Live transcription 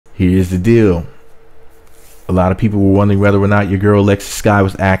Here's the deal. A lot of people were wondering whether or not your girl Alexis Skyy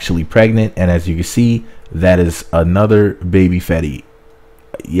was actually pregnant, and as you can see, that is another baby Fetty.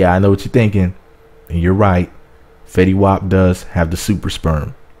 Yeah, I know what you're thinking, and you're right. Fetty Wap does have the super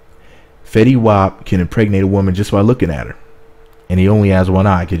sperm. Fetty Wap can impregnate a woman just by looking at her, and he only has one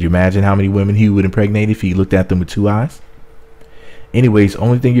eye. Could you imagine how many women he would impregnate if he looked at them with two eyes? Anyways,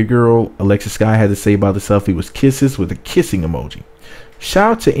 only thing your girl Alexis Skyy had to say about the selfie was kisses with a kissing emoji.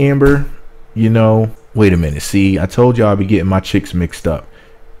 Shout out to Amber. You know, wait a minute. See, I told y'all I'd be getting my chicks mixed up.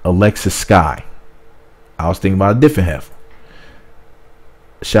 Alexis Skyy. I was thinking about a different heifer.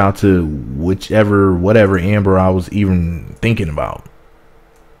 Shout out to whatever Amber I was even thinking about.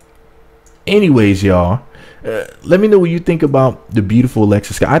 Anyways, y'all, let me know what you think about the beautiful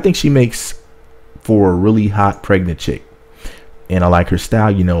Alexis Skyy. I think she makes for a really hot pregnant chick. And I like her style,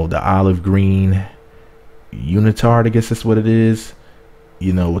 you know, the olive green unitard, I guess that's what it is.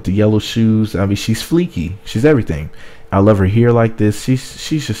 You know, with the yellow shoes. I mean, she's fleeky. She's everything. I love her hair like this. She's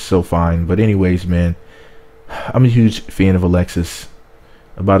just so fine. But anyways, man, I'm a huge fan of Alexis.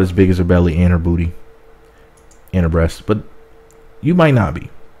 About as big as her belly and her booty and her breasts. But you might not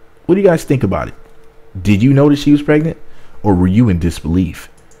be. What do you guys think about it? Did you know that she was pregnant? Or were you in disbelief?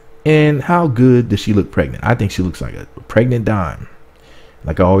 And how good does she look pregnant? I think she looks like a pregnant dime.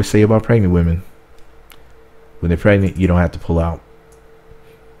 Like I always say about pregnant women, when they're pregnant, you don't have to pull out,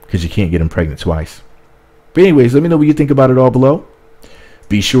 because you can't get them pregnant twice. But anyways, let me know what you think about it all below.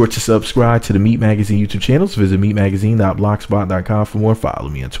 Be sure to subscribe to the Meat Magazine YouTube channels. Visit meatmagazine.blogspot.com for more. Follow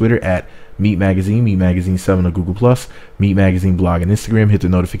me on Twitter at Meat Magazine, Meat Magazine 7 on Google+, Meat Magazine blog and Instagram. Hit the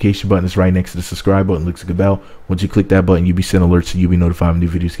notification button. It's right next to the subscribe button. Looks like a bell. Once you click that button, you'll be sent alerts so you'll be notified when new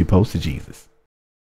videos get posted. Jesus.